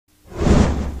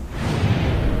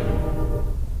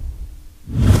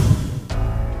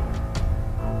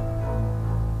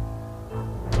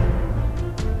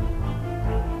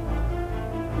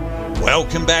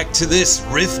Welcome back to this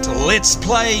Rift Let's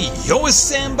Play. Yours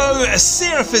Sambo,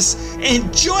 Seraphim'as,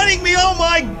 and joining me, oh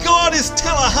my god, is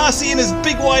Tallahassee in his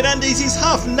big white undies. He's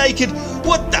half naked.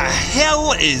 What the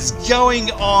hell is going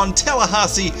on?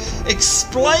 Tallahassee,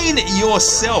 explain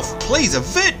yourself. Please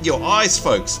avert your eyes,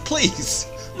 folks. Please.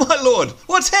 My lord,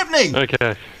 what's happening?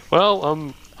 Okay.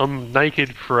 Well, I'm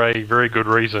naked for a very good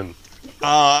reason.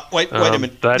 Wait a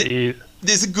minute.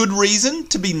 There's a good reason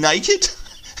to be naked?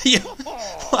 there's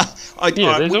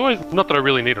always... Not that I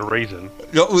really need a reason.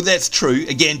 Well, that's true.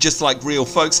 Again, just like real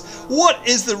folks. What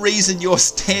is the reason you're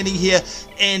standing here?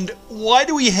 And why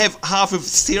do we have half of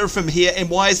Seraphim here? And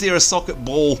why is there a soccer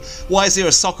ball? Why is there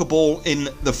a soccer ball in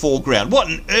the foreground? What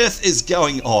on earth is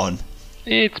going on?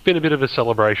 It's been a bit of a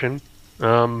celebration.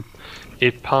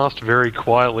 It passed very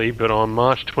quietly, but on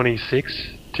March 26,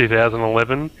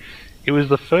 2011, it was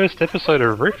the first episode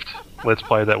of Rift Let's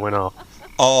Play that went up.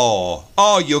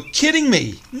 Oh, you're kidding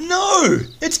me. No,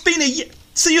 it's been a year.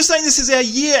 So you're saying this is our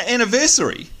year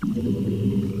anniversary?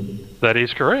 That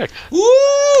is correct. Woo!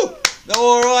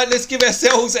 All right, let's give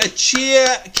ourselves a cheer.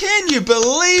 Can you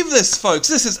believe this, folks?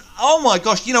 This is, oh my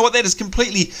gosh, you know what? That has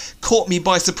completely caught me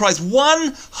by surprise.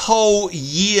 One whole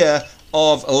year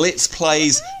of Let's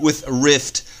Plays with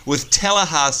Rift, with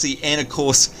Tallahassee, and of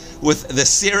course with the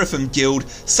Seraphim Guild,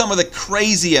 some of the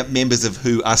crazier members of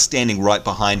who are standing right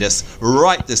behind us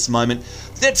right this moment.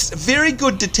 That's very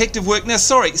good detective work. Now,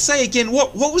 sorry, say again,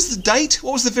 what was the date?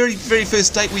 What was the very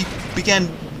first date we began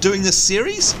doing this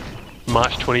series?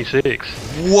 March 26.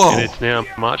 Whoa. And it's now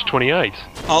March 28.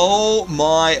 Oh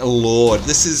my lord,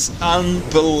 this is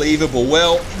unbelievable.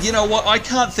 Well, you know what, I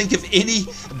can't think of any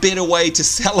better way to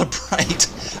celebrate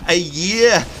a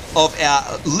year of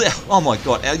our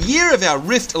year of our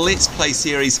Rift Let's Play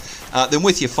series than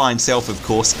with your fine self, of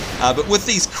course, but with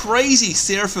these crazy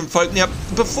Seraphim folk. Now,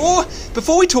 before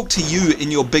we talk to you in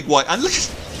your big white, and look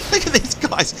at these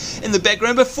guys in the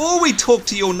background. Before we talk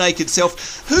to your naked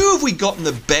self, who have we got in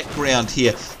the background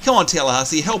here? Come on,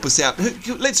 Tallahassee, help us out.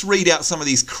 Let's read out some of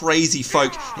these crazy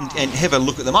folk and have a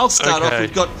look at them. I'll start off.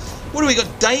 We've got, what do we got?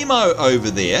 Damo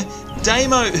over there.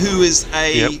 Damo, who is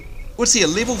a, what's he, a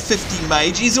level 50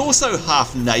 mage. He's also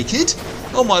half naked.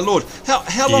 Oh my lord.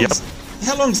 How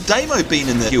long's Damo been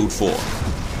in the guild for?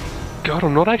 God,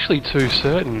 I'm not actually too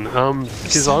certain,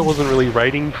 because I wasn't really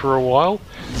raiding for a while.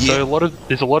 Yeah. So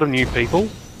there's a lot of new people.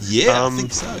 Yeah, I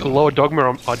think so. Lower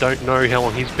Dogma, I don't know how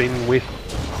long he's been with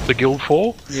the guild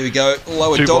for. There we go,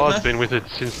 Lower Dogma. Tubar's been with it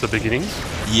since the beginning.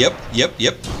 Yep.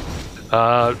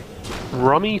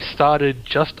 Rummy started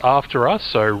just after us,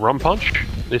 so Rum Punch,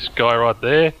 this guy right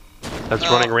there, that's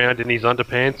running around in his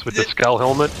underpants with the skull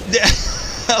helmet.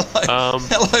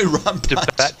 Hello, Rum Punch.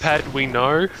 Datpad, we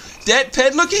know.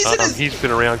 Datpad, look, he's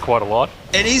been around quite a lot.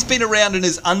 And he's been around in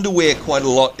his underwear quite a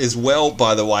lot as well,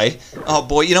 by the way. Oh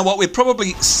boy, you know what? We're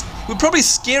probably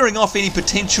scaring off any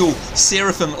potential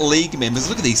Seraphim League members.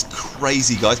 Look at these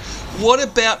crazy guys. What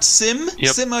about Sim?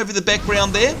 Yep. Sim over the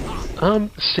background there?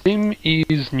 Sim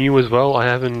is new as well. I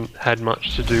haven't had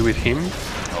much to do with him.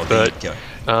 Oh, there you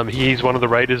go. He's one of the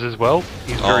raiders as well.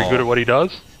 He's very good at what he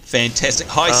does. Fantastic.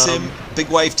 Hi, Sim. Big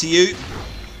wave to you.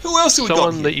 Who else have we got here?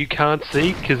 Someone that you can't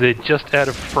see because they're just out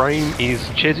of frame is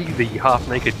Chezzy, the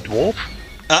half-naked dwarf.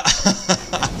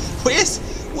 Where's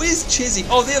Chezzy?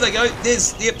 Oh, there they go.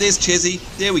 There's Chezzy.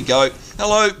 There we go.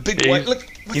 Hello, big wave. Look,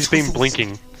 he's been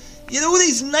blinking. You know, all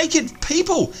these naked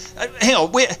people. Hang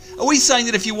on, are we saying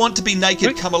that if you want to be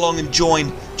naked, come along and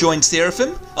join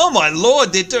Seraphim? Oh my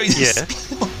lord, they're doing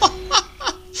this. Yeah.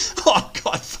 Oh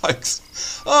god, folks.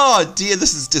 Oh dear,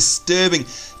 this is disturbing.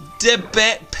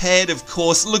 Datpad, of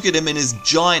course, look at him in his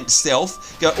giant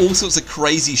self. Got all sorts of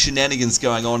crazy shenanigans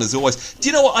going on as always. Do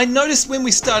you know what? I noticed when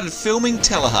we started filming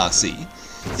Tallahassee,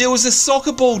 there was a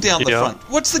soccer ball down the front.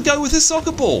 What's the go with the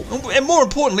soccer ball? And more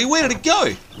importantly, where did it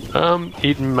go?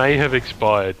 It may have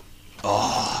expired.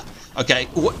 Oh, okay.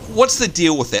 What's the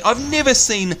deal with that? I've never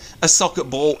seen a soccer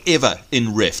ball ever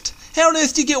in Rift. How on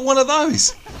earth do you get one of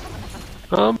those?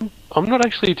 I'm not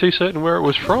actually too certain where it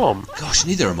was from. Gosh,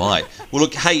 neither am I. Well,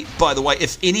 look, hey, by the way,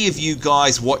 if any of you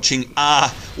guys watching are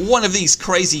one of these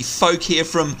crazy folk here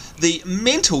from the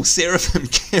mental Seraphim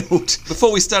Guild,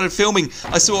 before we started filming,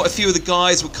 I saw a few of the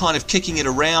guys were kind of kicking it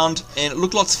around, and it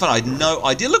looked lots of fun. I had no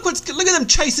idea. Look at them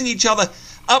chasing each other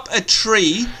up a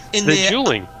tree in They're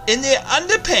dueling. In their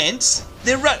underpants.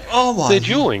 They're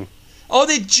dueling. Oh,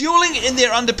 they're dueling in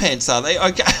their underpants, are they?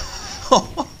 Okay.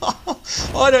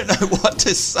 I don't know what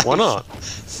to say. Why not?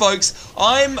 Folks,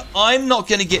 I'm not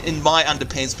going to get in my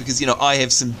underpants because, I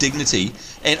have some dignity.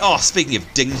 And, speaking of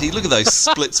dignity, look at those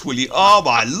splits, will you? Oh,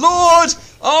 my Lord!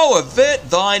 Oh, avert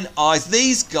thine eyes.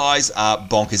 These guys are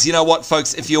bonkers. You know what,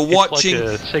 folks? If you're watching...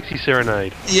 It's like a sexy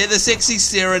serenade. Yeah, the sexy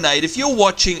serenade. If you're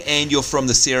watching and you're from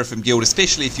the Seraphim Guild,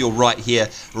 especially if you're right here,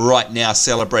 right now,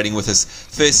 celebrating with us,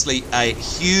 firstly, a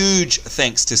huge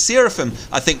thanks to Seraphim,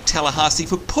 I think Tallahassee,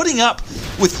 for putting up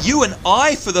with you and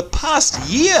I for the past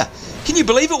year. Can you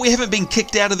believe it? We haven't been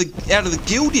kicked out of the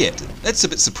guild yet. That's a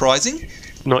bit surprising.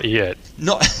 Not yet.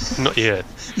 Not yet.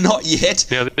 Not yet.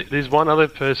 Now, there's one other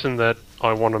person that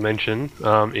I want to mention.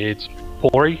 It's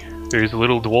Pori, who's the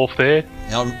little dwarf there.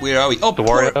 Now, where are we? Oh, the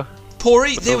warrior.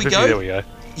 Pori, there we go. There we go.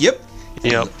 Yep.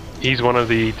 Yep. He's one of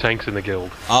the tanks in the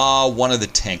guild. One of the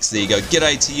tanks. There you go.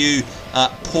 G'day to you,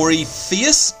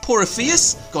 Poripheus.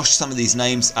 Gosh, some of these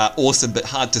names are awesome, but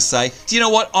hard to say. Do you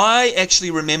know what? I actually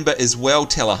remember as well,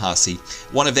 Tallahassee,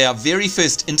 one of our very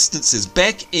first instances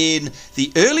back in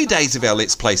the early days of our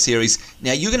Let's Play series.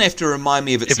 Now, you're going to have to remind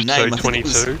me of its name. Episode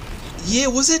 22. Yeah,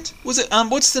 was it?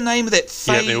 What's the name of that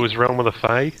Fae? Yeah, it was Realm of the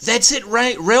Fae. That's it,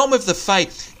 Realm of the Fae.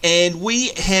 And we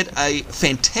had a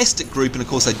fantastic group, and of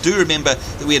course I do remember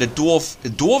that we had a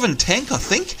dwarven tank, I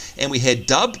think, and we had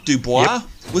Dubois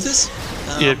with us.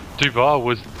 Yeah, Dubois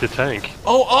was the tank.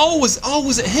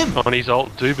 Was it him? On his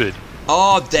alt Dubid.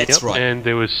 Oh, that's right. And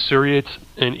there was Suriat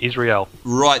and Israel.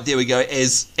 Right, there we go.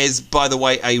 As by the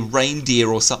way, a reindeer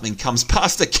or something comes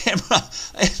past the camera.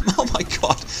 And, oh my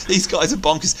God, these guys are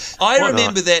bonkers. I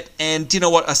remember that, and do you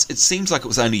know what? It seems like it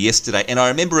was only yesterday, and I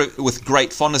remember it with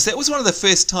great fondness. That was one of the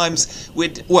first times,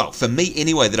 for me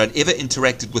anyway, that I'd ever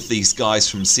interacted with these guys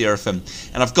from Seraphim.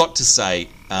 And I've got to say,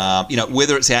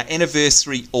 whether it's our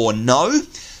anniversary or no,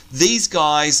 these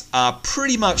guys are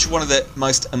pretty much one of the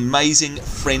most amazing,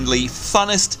 friendly,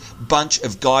 funnest bunch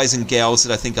of guys and gals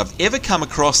that I think I've ever come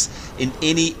across in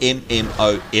any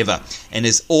MMO ever. And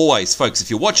as always, folks, if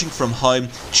you're watching from home,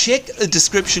 check the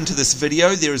description to this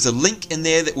video. There is a link in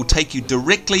there that will take you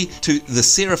directly to the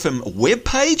Seraphim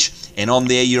webpage, and on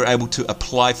there you're able to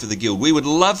apply for the guild. We would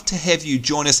love to have you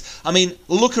join us. I mean,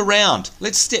 look around.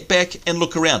 Let's step back and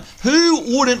look around.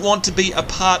 Who wouldn't want to be a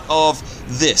part of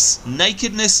this?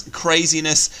 Nakedness,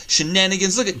 craziness,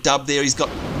 shenanigans. Look at Dub there. He's got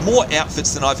more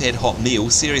outfits than I've had hot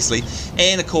meals, seriously.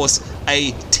 And, of course,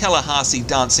 a Tallahassee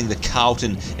dancing the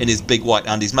Carlton in his big white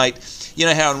undies. Mate, you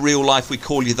know how in real life we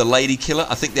call you the lady killer?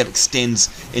 I think that extends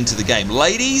into the game.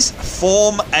 Ladies,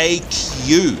 form a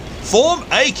queue. Form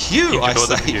a queue, I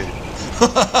say.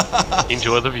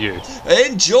 Enjoy the view.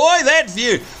 Enjoy that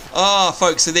view.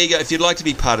 Folks, so there you go. If you'd like to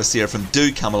be part of Seraphim,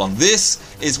 do come along. This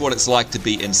is what it's like to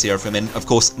be in Seraphim, and of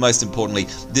course, most importantly,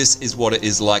 this is what it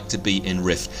is like to be in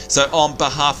Rift. So on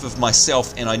behalf of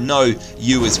myself, and I know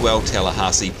you as well,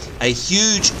 Tallahassee, a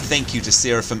huge thank you to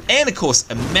Seraphim, and of course,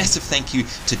 a massive thank you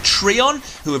to Trion,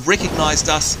 who have recognised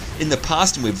us in the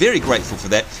past, and we're very grateful for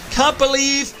that. Can't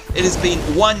believe it has been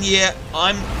 1 year.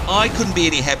 I couldn't be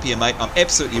any happier, mate. I'm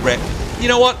absolutely wrapped. You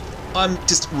know what? I'm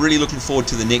just really looking forward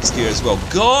to the next year as well.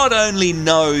 God only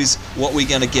knows what we're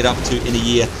going to get up to in a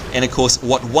year, and of course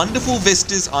what wonderful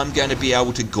vistas I'm going to be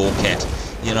able to gawk at,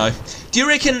 Do you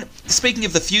reckon, speaking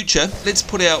of the future, let's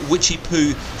put our witchy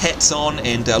poo hats on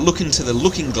and look into the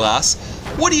looking glass.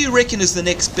 What do you reckon is the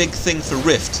next big thing for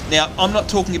Rift? Now, I'm not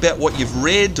talking about what you've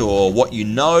read or what you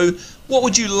know. What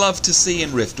would you love to see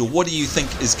in Rift, or what do you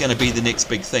think is going to be the next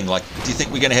big thing? Like, do you think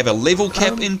we're going to have a level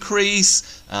cap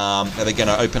increase? Are they going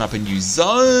to open up a new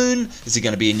zone? Is it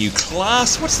going to be a new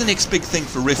class? What's the next big thing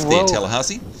for Rift there,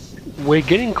 Tallahassee? We're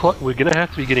going to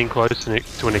have to be getting close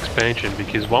to an expansion,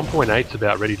 because 1.8 is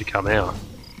about ready to come out.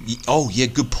 Oh yeah,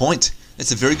 good point.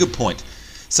 That's a very good point.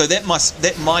 So that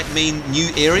might mean new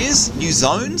areas, new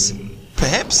zones,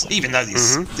 perhaps, even though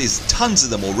there's tons of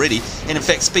them already. And in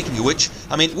fact, speaking of which,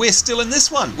 I mean, we're still in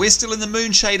this one. We're still in the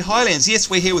Moonshade Highlands. Yes,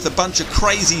 we're here with a bunch of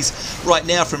crazies right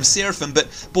now from Seraphim, but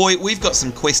boy, we've got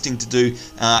some questing to do,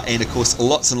 and of course,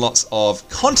 lots and lots of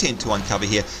content to uncover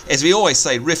here. As we always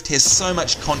say, Rift has so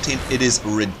much content, it is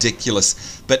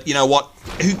ridiculous. But you know what?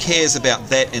 Who cares about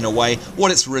that in a way?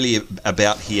 What it's really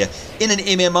about here in an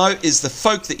MMO is the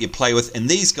folk that you play with, and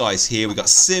these guys here. We've got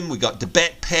Sim, we've got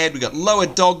Debat Pad, we've got Lower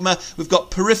Dogma, we've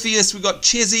got Peripheus, we've got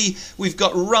Chezzy, we've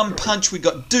got Rum Punch, we've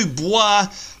got Dubois.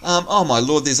 Oh my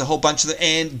lord, there's a whole bunch of them,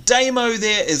 and Damo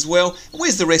there as well.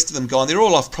 Where's the rest of them gone? They're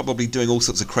all off probably doing all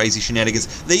sorts of crazy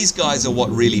shenanigans. These guys are what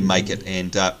really make it,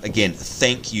 and again,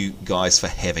 thank you guys for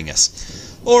having us.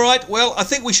 Alright, well, I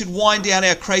think we should wind down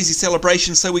our crazy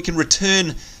celebration so we can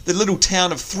return the little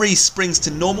town of Three Springs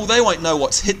to normal. They won't know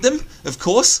what's hit them, of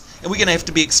course, and we're going to have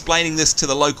to be explaining this to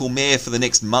the local mayor for the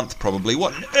next month, probably.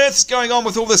 What on earth's going on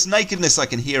with all this nakedness, I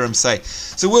can hear him say.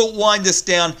 So we'll wind this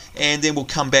down, and then we'll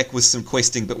come back with some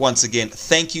questing. But once again,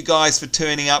 thank you guys for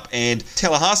turning up, and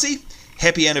Tallahassee,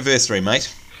 happy anniversary,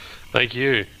 mate. Thank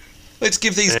you. Let's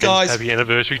give these guys... happy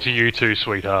anniversary to you too,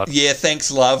 sweetheart. Yeah, thanks,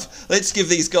 love. Let's give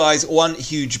these guys one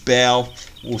huge bow.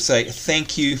 We'll say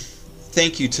thank you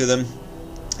to them.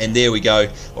 And there we go.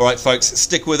 All right, folks,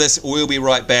 stick with us. We'll be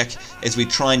right back as we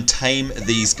try and tame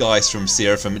these guys from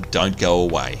Seraphim. Don't go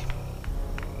away.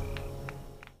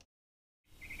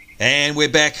 And we're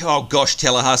back. Oh, gosh,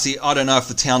 Tallahassee. I don't know if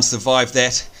the town survived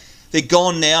that. They're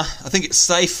gone now. I think it's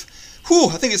safe. Whew,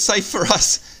 I think it's safe for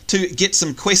us to get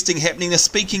some questing happening. Now,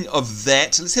 speaking of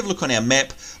that, let's have a look on our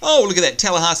map. Oh, look at that.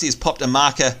 Tallahassee has popped a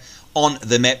marker on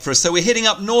the map for us. So we're heading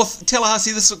up north.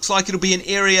 Tallahassee, this looks like it'll be an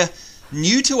area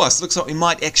new to us. Looks like we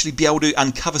might actually be able to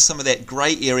uncover some of that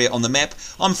grey area on the map.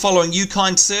 I'm following you,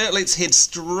 kind sir. Let's head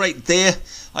straight there,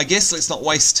 I guess. Let's not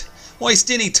waste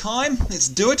any time. Let's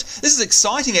do it. This is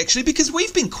exciting, actually, because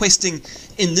we've been questing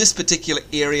in this particular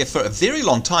area for a very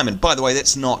long time. And by the way,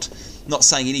 that's not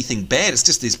saying anything bad. It's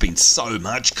just there's been so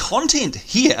much content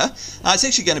here. It's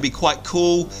actually going to be quite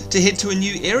cool to head to a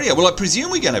new area. Well, I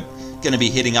presume we're going to be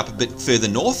heading up a bit further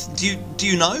north. Do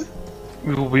you know?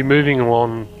 We'll be moving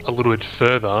along a little bit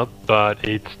further, but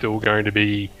it's still going to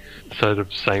be sort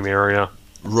of same area.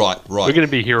 Right. We're going to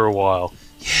be here a while.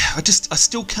 Yeah, I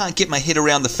still can't get my head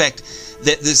around the fact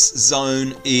that this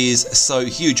zone is so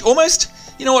huge. Almost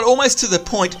to the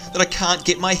point that I can't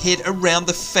get my head around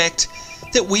the fact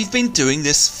that we've been doing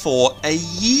this for a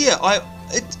year. I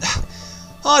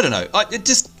don't know.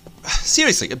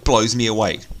 Seriously, it blows me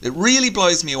away. It really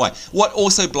blows me away. What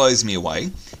also blows me away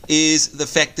is the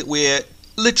fact that we're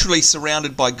literally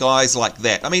surrounded by guys like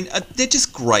that. I mean, they're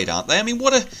just great, aren't they? I mean,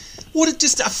 what a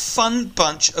just a fun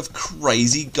bunch of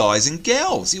crazy guys and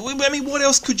gals. I mean, what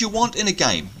else could you want in a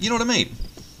game? You know what I mean?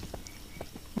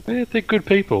 Yeah, they're good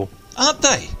people, aren't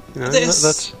they? You know,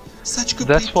 that's such good.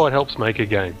 That's people. what helps make a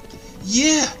game.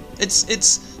 Yeah,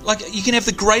 it's like you can have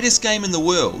the greatest game in the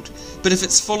world, but if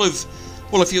it's full of,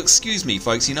 well, if you excuse me,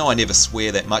 folks, you know I never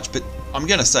swear that much, but I'm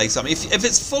going to say something. If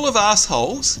it's full of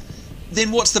assholes,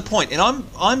 then what's the point? And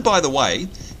I'm by the way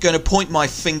going to point my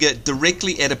finger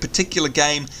directly at a particular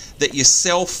game that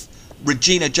yourself,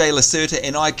 Regina J. Lacerta,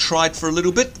 and I tried for a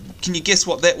little bit. Can you guess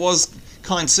what that was,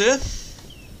 kind sir?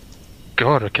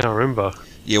 God, I can't remember.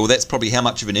 Yeah, well, that's probably how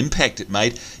much of an impact it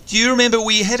made. Do you remember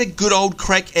we had a good old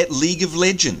crack at League of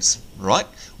Legends, right?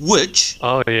 Which...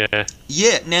 Oh, yeah.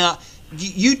 Yeah, now,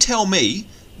 you tell me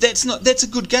that's a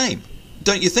good game,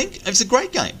 don't you think? It's a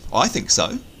great game. I think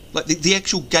so. Like, the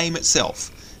actual game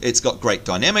itself. It's got great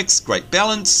dynamics, great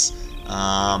balance.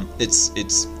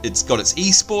 It's got its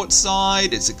esports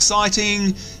side. It's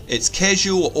exciting. It's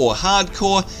casual or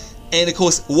hardcore. And, of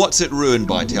course, what's it ruined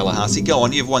by, Tallahassee? Go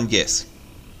on, you have one guess.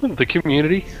 The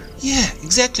community. Yeah,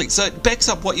 exactly. So it backs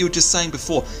up what you were just saying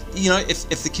before. You know,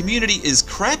 if the community is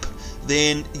crap,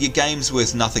 then your game's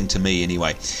worth nothing to me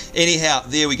anyway. Anyhow,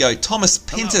 there we go. Thomas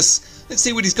Pentis. Hello. Let's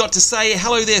see what he's got to say.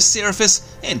 Hello there, Seraphis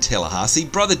and Tallahassee.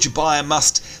 Brother Jebiah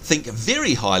must think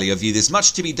very highly of you. There's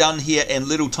much to be done here and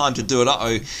little time to do it.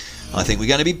 Uh-oh. I think we're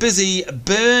going to be busy.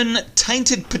 Burn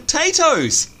tainted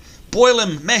potatoes. Boil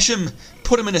them, mash them,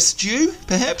 put them in a stew,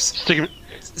 perhaps?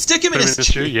 Stick him in a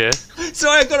stew. Yeah.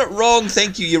 Sorry, I got it wrong.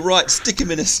 Thank you. You're right. Stick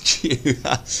him in a stew.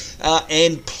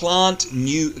 And plant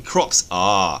new crops.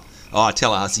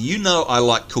 Tallahassee, you know I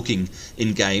like cooking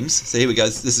in games. So here we go.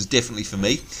 This is definitely for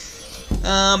me.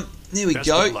 There we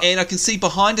go. And I can see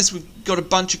behind us we've got a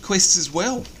bunch of quests as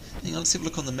well. Hang on, let's have a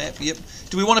look on the map. Yep.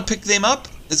 Do we want to pick them up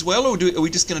as well, or are we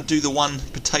just going to do the one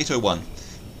potato one?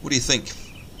 What do you think?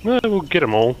 Well, we'll get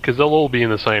them all, because they'll all be in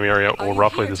the same area, or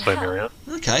roughly the same area.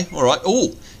 Okay, alright.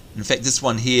 Oh, in fact, this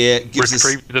one here gives us...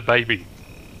 Retrieve the baby.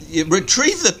 Yeah,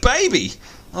 retrieve the baby!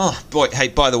 Oh, boy. Hey,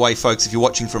 by the way, folks, if you're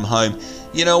watching from home,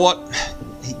 you know what?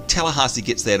 Tallahassee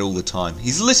gets that all the time.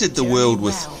 He's littered the world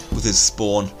with his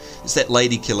spawn. It's that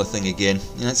lady killer thing again.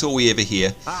 You know, that's all we ever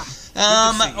hear.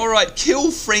 Alright,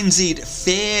 kill Frenzied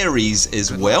Faeries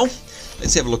as well.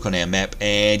 Let's have a look on our map,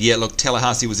 and yeah, look,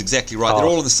 Tallahassee was exactly right. They're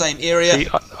all in the same area. See,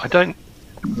 I don't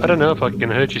know if I can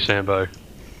hurt you, Sambo.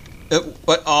 Do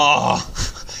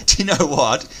you know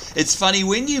what? It's funny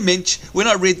when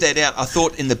I read that out, I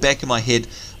thought in the back of my head,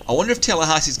 I wonder if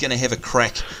Tallahassee's going to have a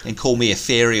crack and call me a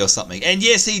fairy or something. And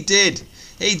yes, he did.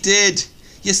 He did.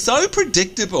 You're so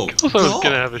predictable. I was going to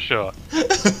have a shot.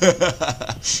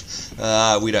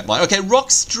 We don't mind. Okay,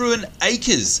 Rockstrewn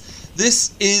Acres.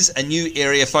 This is a new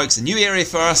area, folks, a new area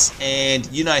for us, and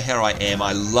you know how I am.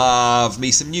 I love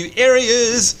me some new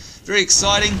areas. Very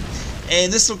exciting.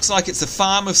 And this looks like it's a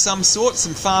farm of some sort,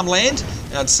 some farmland.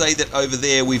 And I'd say that over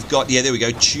there we've got, yeah, there we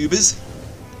go, tubers.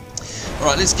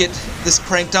 Alright, let's get this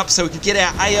cranked up so we can get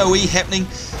our AoE happening.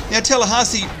 Now,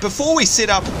 Tallahassee, before we set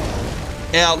up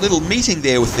our little meeting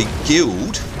there with the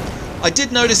guild, I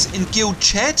did notice in guild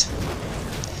chat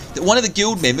that one of the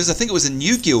guild members, I think it was a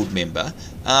new guild member,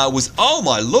 was, oh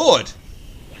my lord,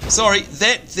 sorry,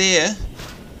 that there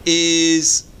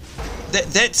is,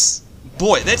 that's,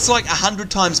 boy, that's like 100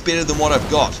 times better than what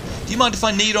I've got. Do you mind if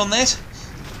I knead on that?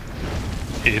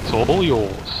 It's all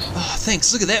yours. Oh,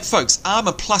 thanks. Look at that, folks.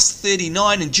 Armor plus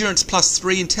 39, endurance plus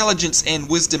 3, intelligence and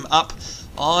wisdom up.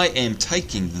 I am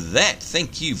taking that.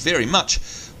 Thank you very much.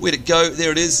 Where'd it go?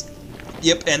 There it is.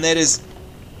 Yep, and that is...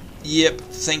 Yep,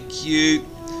 thank you.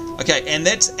 Okay, and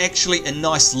that's actually a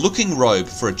nice looking robe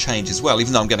for a change as well,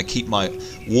 even though I'm going to keep my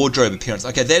wardrobe appearance.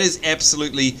 Okay, that has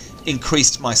absolutely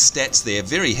increased my stats there.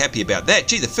 Very happy about that.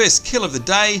 Gee, the first kill of the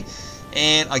day,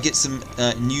 and I get some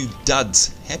new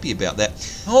duds. Happy about that.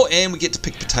 Oh, and we get to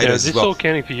pick potatoes as well. Is this all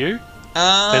counting for you?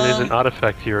 And there's an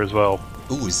artifact here as well.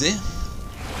 Oh, is there?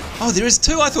 Oh, there is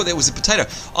two. I thought that was a potato.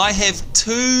 I have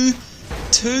two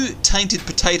tainted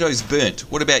potatoes burnt.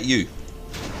 What about you?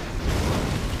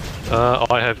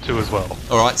 I have two as well.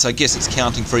 Alright, so I guess it's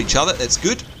counting for each other. That's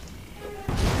good.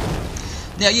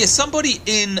 Now, yeah, somebody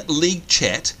in League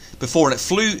chat before, and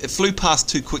it flew past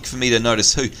too quick for me to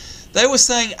notice who. They were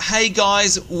saying, hey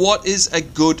guys, what is a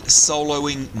good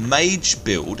soloing mage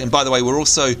build? And by the way, we're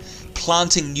also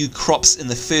planting new crops in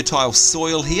the fertile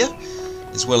soil here,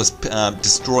 as well as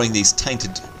destroying these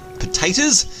tainted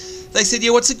potatoes. They said,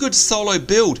 yeah, what's a good solo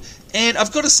build? And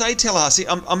I've got to say, Tallahassee,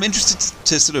 I'm interested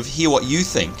to sort of hear what you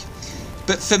think.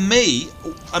 But for me,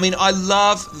 I mean, I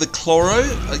love the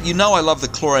Chloro. You know I love the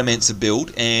Chloromancer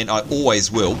build, and I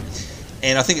always will.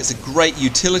 And I think it's a great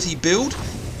utility build.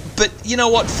 But you know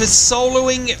what? For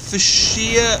soloing, for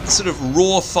sheer sort of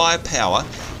raw firepower,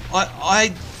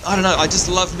 I don't know. I just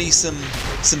love me some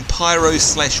pyro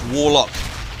 / warlock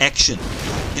action.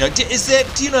 You know, do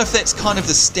you know if that's kind of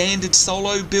the standard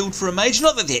solo build for a mage?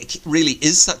 Not that there really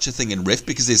is such a thing in Rift,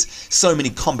 because there's so many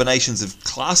combinations of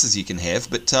classes you can have,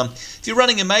 but if you're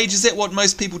running a mage, is that what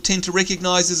most people tend to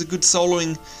recognise as a good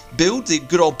soloing build, the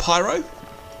good old pyro?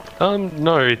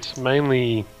 No, it's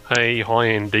mainly a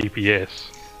high-end DPS.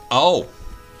 Oh.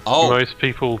 Most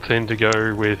people tend to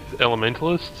go with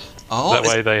elementalists. Oh, that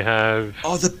way they have...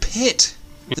 Oh, the pet.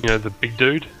 You know, the big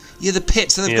dude. Yeah, the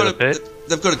pet. So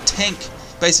they've got a tank,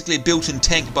 basically a built-in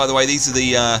tank. By the way, these are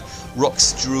the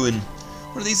Rockstrewn.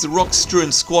 What are these? The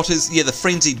Rockstrewn squatters. Yeah, the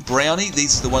Frenzied Brownie.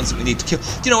 These are the ones that we need to kill.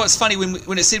 Do you know what's funny?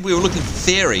 When it said we were looking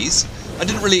for fairies, I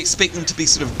didn't really expect them to be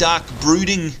sort of dark,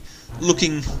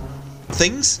 brooding-looking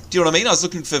things. Do you know what I mean? I was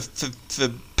looking for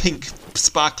pink,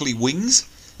 sparkly wings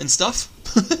and stuff.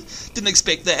 Didn't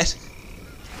expect that.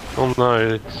 Oh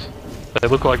no, they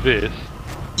look like this.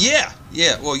 Yeah.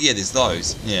 Well, yeah, there's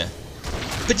those. Yeah.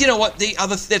 But you know what?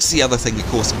 That's the other thing, of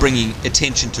course, bringing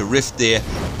attention to Rift there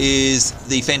is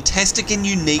the fantastic and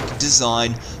unique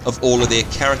design of all of their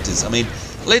characters. I mean,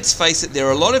 let's face it, there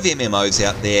are a lot of MMOs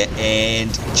out there,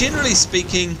 and generally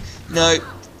speaking, you know,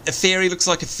 a fairy looks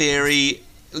like a fairy,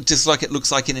 just like it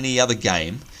looks like in any other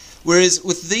game. Whereas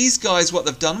with these guys, what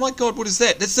they've done, my God, what is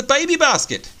that? That's the baby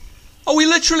basket. Oh, we're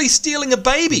literally stealing a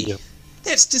baby. Yep.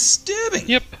 That's disturbing.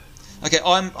 Yep. Okay,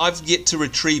 I've yet to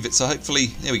retrieve it, so hopefully,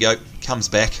 there we go, comes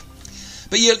back.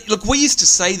 But yeah, look, we used to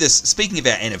say this, speaking of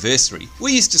our anniversary,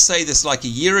 we used to say this like a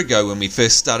year ago when we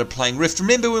first started playing Rift.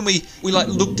 Remember when we like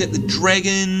looked at the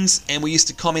dragons and we used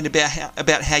to comment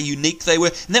about how unique they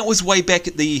were? And that was way back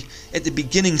at the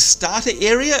beginning starter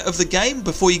area of the game,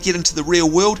 before you get into the real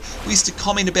world. We used to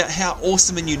comment about how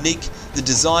awesome and unique the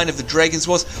design of the dragons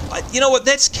was. You know what,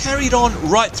 that's carried on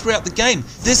right throughout the game.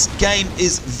 This game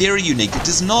is very unique. It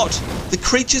does not, the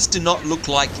creatures do not look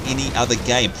like any other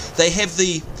game. They have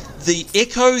the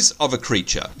echoes of a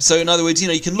creature. So in other words, you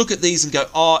know, you can look at these and go,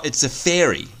 oh, it's a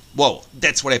fairy. Well,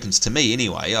 that's what happens to me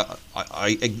anyway.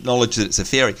 I acknowledge that it's a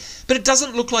fairy. But it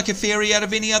doesn't look like a fairy out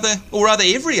of any other, or rather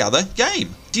every other game.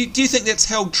 Do you think that's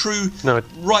held true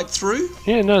right through?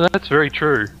 Yeah, no, that's very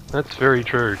true. That's very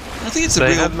true. I think it's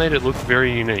They have made it look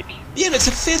very unique. Yeah, and it's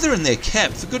a feather in their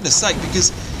cap, for goodness sake,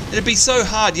 because it'd be so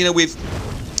hard. You know, we've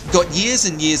got years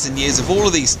and years and years of all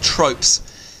of these tropes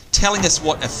telling us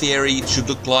what a fairy should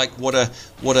look like, what a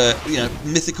you know,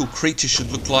 mythical creature should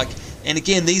look like. And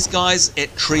again, these guys at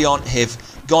Trion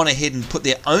have gone ahead and put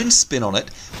their own spin on it,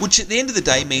 which at the end of the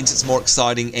day means it's more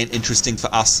exciting and interesting for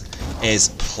us as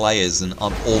players, and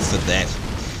I'm all for that.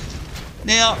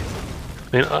 Now,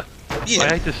 I mean, I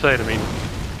hate to say it, I mean,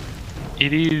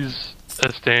 it is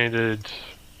a standard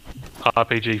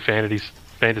RPG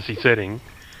fantasy setting,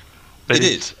 but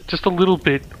it's just a little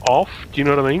bit off, do you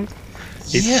know what I mean?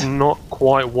 It's not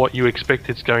quite what you expect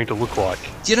it's going to look like.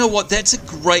 Do you know what? That's a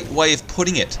great way of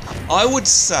putting it. I would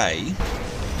say...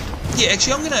 Yeah,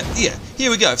 actually, I'm going to... Yeah, here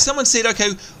we go. If someone said, okay,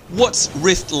 what's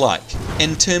Rift like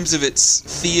in terms of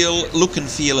its look and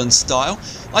feel and style?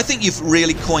 I think you've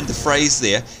really coined the phrase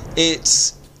there.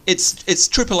 It's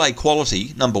AAA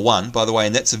quality, number one, by the way,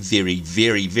 and that's a very,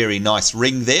 very, very nice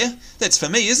ring there. That's for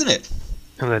me, isn't it?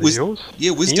 And that is yours?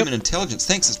 Yeah, wisdom and intelligence.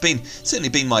 Thanks. It's certainly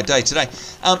been my day today.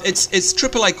 It's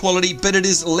AAA quality, but it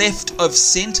is left of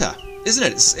centre, isn't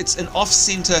it? It's an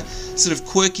off-centre sort of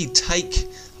quirky take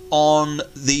on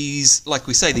these, like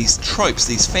we say, these tropes,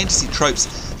 these fantasy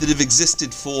tropes that have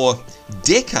existed for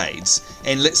decades,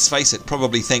 and let's face it,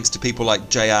 probably thanks to people like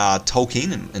J.R.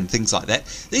 Tolkien and things like that.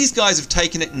 These guys have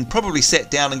taken it and probably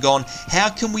sat down and gone, how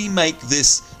can we make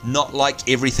this not like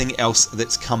everything else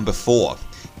that's come before?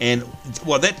 And,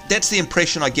 well, that's the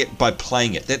impression I get by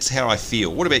playing it. That's how I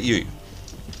feel. What about you?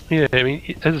 Yeah, I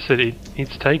mean, as I said,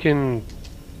 it's taken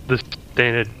the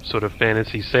standard sort of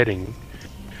fantasy setting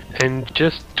and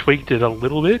just tweaked it a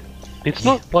little bit. It's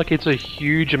not like it's a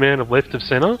huge amount of left of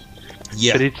centre,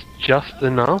 but it's just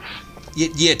enough.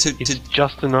 It's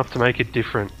just enough to make it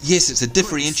different. Yes, it's a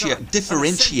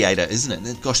differentiator, isn't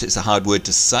it? Gosh, that's a hard word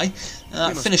to say.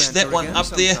 Finish that one up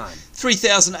there.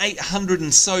 3,800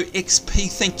 and so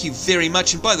XP, thank you very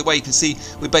much. And by the way, you can see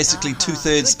we're basically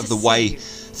two-thirds of the way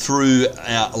through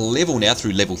our level now,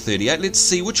 through level 38. Let's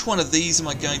see, which one of these am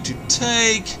I going to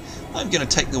take? I'm going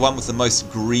to take the one with the most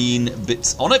green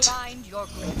bits on it.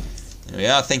 There we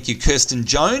are, thank you Kirsten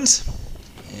Jones.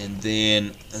 And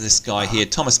then this guy here,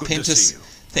 Thomas Pentis,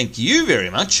 thank you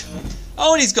very much.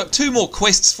 Oh, and he's got two more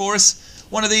quests for us.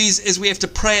 One of these is we have to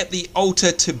pray at the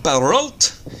altar to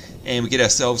Baralt, and we get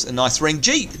ourselves a nice ring.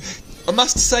 Gee, I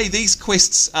must say these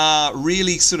quests are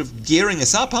really sort of gearing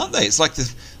us up, aren't they? It's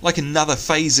like another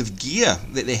phase of gear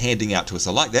that they're handing out to us.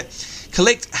 I like that.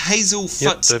 Collect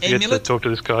Hazelfoot's amulet. Yep, to talk to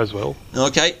this guy as well.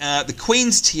 Okay, the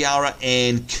Queen's Tiara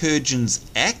and Kurgan's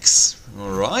Axe.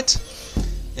 All right.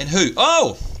 And who?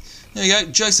 Oh, there you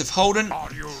go, Joseph Holden.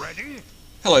 Are you ready?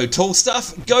 Hello, tall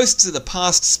stuff. Ghosts of the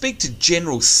past. Speak to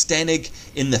General Stanig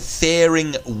in the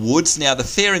Faring Woods. Now, the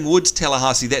Faring Woods,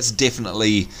 Tallahassee, that's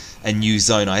definitely a new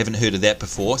zone. I haven't heard of that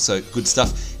before, so good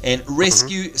stuff. And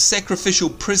rescue sacrificial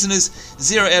prisoners.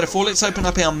 0 out of 4. Let's open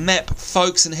up our map,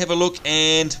 folks, and have a look.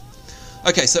 And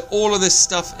okay, so all of this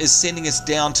stuff is sending us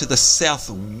down to the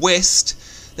southwest.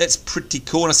 That's pretty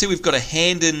cool. And I see we've got a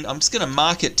hand in. I'm just going to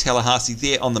mark it, Tallahassee,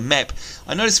 there on the map.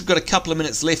 I notice we've got a couple of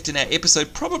minutes left in our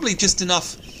episode, probably just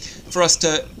enough for us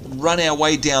to run our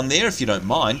way down there, if you don't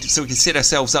mind, so we can set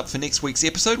ourselves up for next week's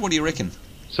episode. What do you reckon?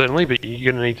 Certainly, but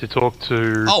you're going to need to talk to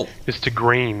Mr.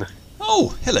 Green.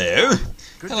 Oh, hello.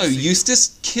 Hello,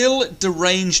 Eustace. Kill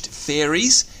deranged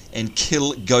fairies and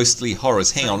kill ghostly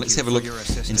horrors. Hang on, let's have a look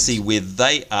and see where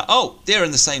they are. Oh, they're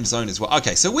in the same zone as well.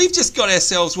 Okay, so we've just got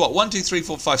ourselves, what, 1, 2, 3,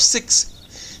 4, 5,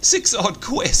 6 odd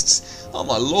quests. Oh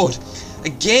my lord.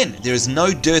 Again, there is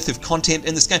no dearth of content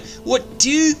in this game. What do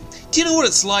you know what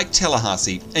it's like,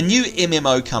 Tallahassee? A new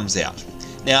MMO comes out.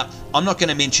 Now, I'm not going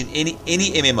to mention any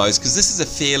MMOs because this is a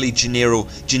fairly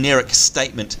generic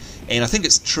statement, and I think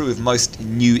it's true of most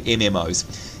new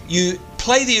MMOs. You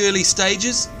play the early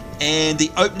stages, and the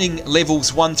opening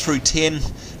levels 1 through 10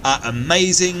 are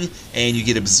amazing, and you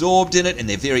get absorbed in it, and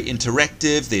they're very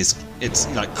interactive. It's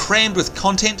crammed with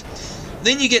content.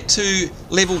 Then you get to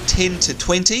level 10 to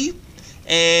 20,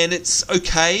 and it's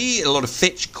okay. A lot of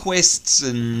fetch quests,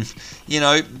 and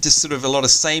just sort of a lot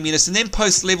of sameness. And then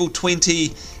post level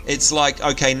 20, it's like,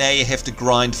 okay, now you have to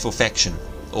grind for faction,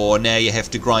 or now you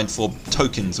have to grind for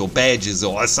tokens or badges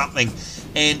or something,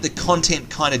 and the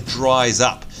content kind of dries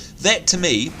up. That, to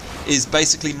me, is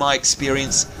basically my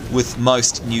experience with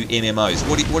most new MMOs.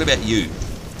 What about you?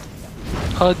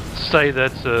 I'd say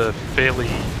that's a fairly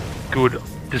good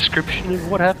description of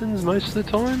what happens most of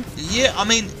the time. Yeah, I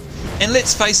mean, and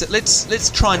let's face it, let's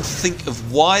try and think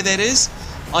of why that is.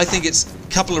 I think it's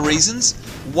a couple of reasons.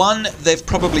 One, they've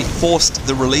probably forced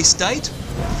the release date.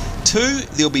 2,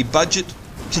 there'll be budget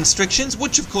constrictions,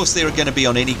 which of course there are going to be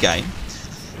on any game.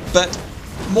 But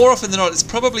more often than not, it's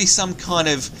probably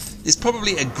there's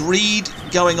probably a greed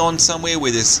going on somewhere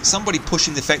where there's somebody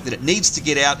pushing the fact that it needs to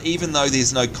get out even though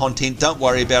there's no content. Don't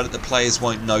worry about it, the players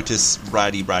won't notice,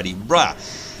 rah-de-rah-de-rah.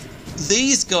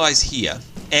 These guys here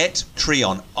at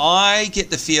Trion, I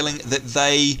get the feeling that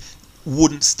they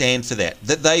wouldn't stand for that.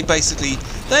 That they basically,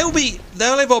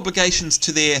 they'll have obligations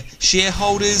to their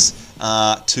shareholders,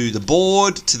 to the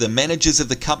board, to the managers of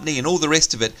the company and all the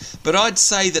rest of it, but I'd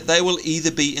say that they will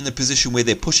either be in the position where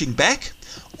they're pushing back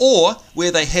or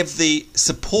where they have the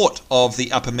support of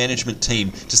the upper management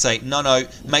team to say, no,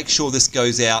 make sure this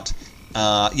goes out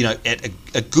at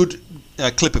a good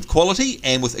clip of quality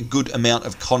and with a good amount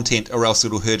of content, or else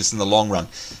it'll hurt us in the long run.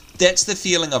 That's the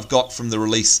feeling I've got from the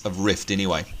release of Rift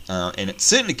anyway. And it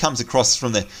certainly comes across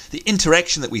from the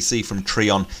interaction that we see from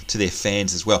Trion to their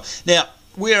fans as well. Now,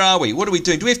 where are we? What are we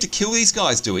doing? Do we have to kill these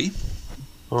guys, do we?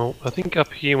 Well, I think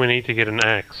up here we need to get an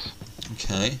axe.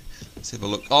 Okay, let's have a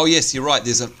look. Oh yes, you're right,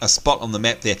 there's a spot on the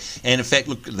map there. And in fact,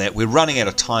 look at that, we're running out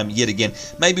of time yet again.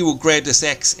 Maybe we'll grab this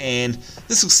axe and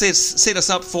this will set us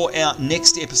up for our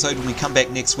next episode when we come back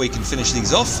next week and finish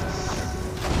these off.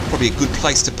 Probably a good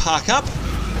place to park up.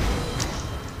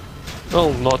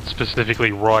 Well, not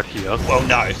specifically right here. Well,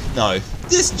 no.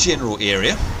 This general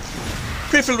area.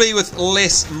 Preferably with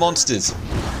less monsters.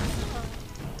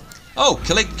 Oh,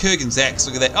 collect Kurgan's axe.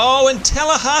 Look at that. Oh, and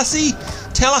Tallahassee.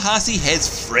 Tallahassee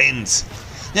has friends.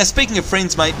 Now, speaking of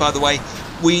friends, mate, by the way,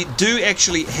 we do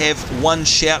actually have one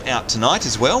shout out tonight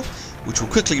as well, which we'll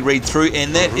quickly read through,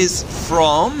 and that is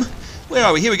from... Where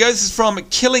are we? Here we go. This is from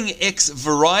Killing X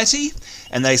Variety.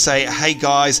 And they say, hey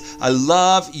guys, I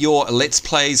love your Let's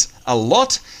Plays a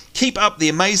lot. Keep up the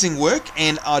amazing work,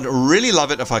 and I'd really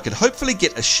love it if I could hopefully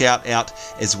get a shout out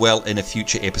as well in a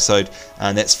future episode.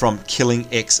 And that's from Killing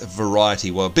X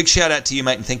Variety. Well, big shout out to you,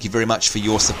 mate, and thank you very much for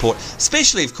your support,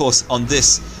 especially, of course, on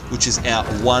this, which is our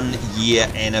 1 year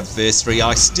anniversary.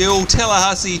 I still,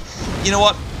 Tallahassee, you know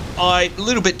what? I'm a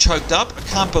little bit choked up. I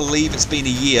can't believe it's been a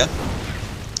year.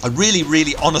 I really,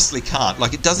 really honestly can't.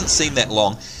 Like, it doesn't seem that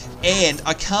long. And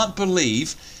I can't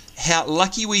believe how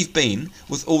lucky we've been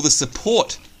with all the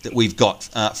support that we've got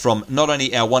from not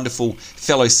only our wonderful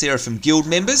fellow Seraphim Guild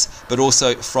members, but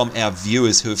also from our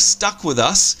viewers who have stuck with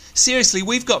us. Seriously,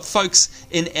 we've got folks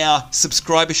in our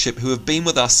subscribership who have been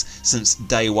with us since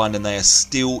day one, and they are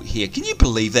still here. Can you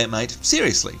believe that, mate?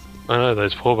 Seriously. I know,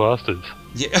 those poor bastards.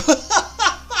 Yeah.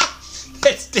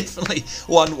 That's definitely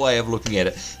one way of looking at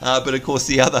it. But of course,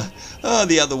 the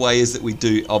other way is that we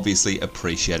do obviously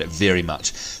appreciate it very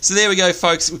much. So there we go,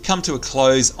 folks. We've come to a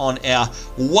close on our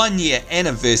 1 year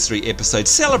anniversary episode,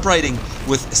 celebrating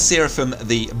with Seraphim,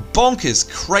 the bonkers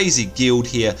crazy guild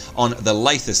here on the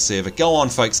Lathis server. Go on,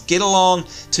 folks. Get along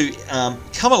to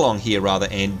come along here rather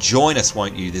and join us,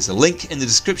 won't you? There's a link in the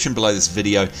description below this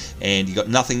video, and you've got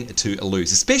nothing to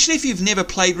lose, especially if you've never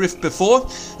played Rift before.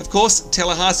 Of course,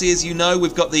 Tallahassee, as you know,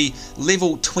 we've got the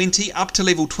level 20 up to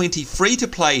level 20 free to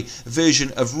play version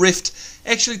of Rift.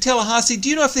 Actually, Tallahassee, do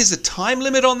you know if there's a time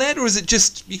limit on that, or is it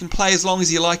just you can play as long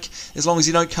as you like, as long as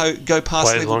you don't go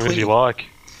past play level 20? As long as you like.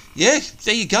 Yeah,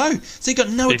 there you go. So you got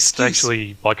no excuse. It's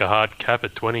actually like a hard cap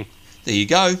at 20. There you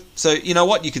go. So you know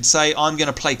what? You could say, I'm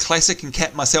going to play Classic and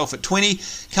cap myself at 20.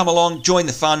 Come along, join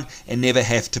the fun, and never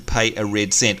have to pay a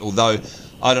red cent. Although,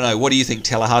 I don't know, what do you think,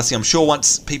 Tallahassee? I'm sure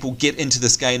once people get into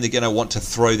this game, they're going to want to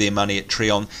throw their money at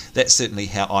Trion. That's certainly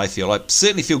how I feel. I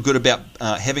certainly feel good about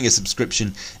having a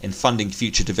subscription and funding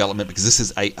future development, because this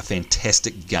is a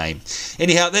fantastic game.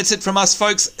 Anyhow, that's it from us,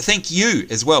 folks. Thank you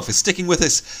as well for sticking with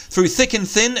us through thick and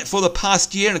thin for the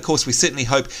past year. And of course, we certainly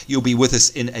hope you'll be with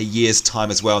us in a year's time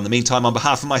as well. In the meantime, on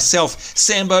behalf of myself,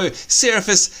 Sambo,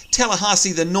 Seraphis,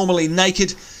 Tallahassee, the normally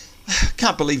naked,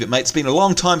 can't believe it, mate. It's been a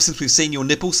long time since we've seen your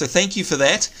nipple, so thank you for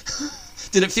that.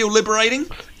 Did it feel liberating?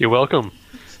 You're welcome.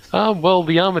 Well,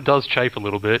 the armour does chafe a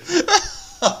little bit.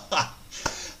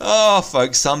 Oh,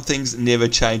 folks, some things never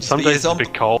change. Some days it's a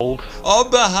bit cold. On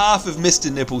behalf of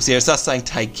Mr. Nipples here, it's us saying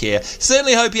take care.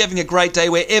 Certainly hope you're having a great day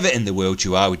wherever in the world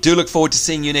you are. We do look forward to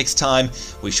seeing you next time.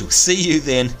 We shall see you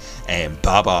then, and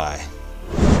bye-bye.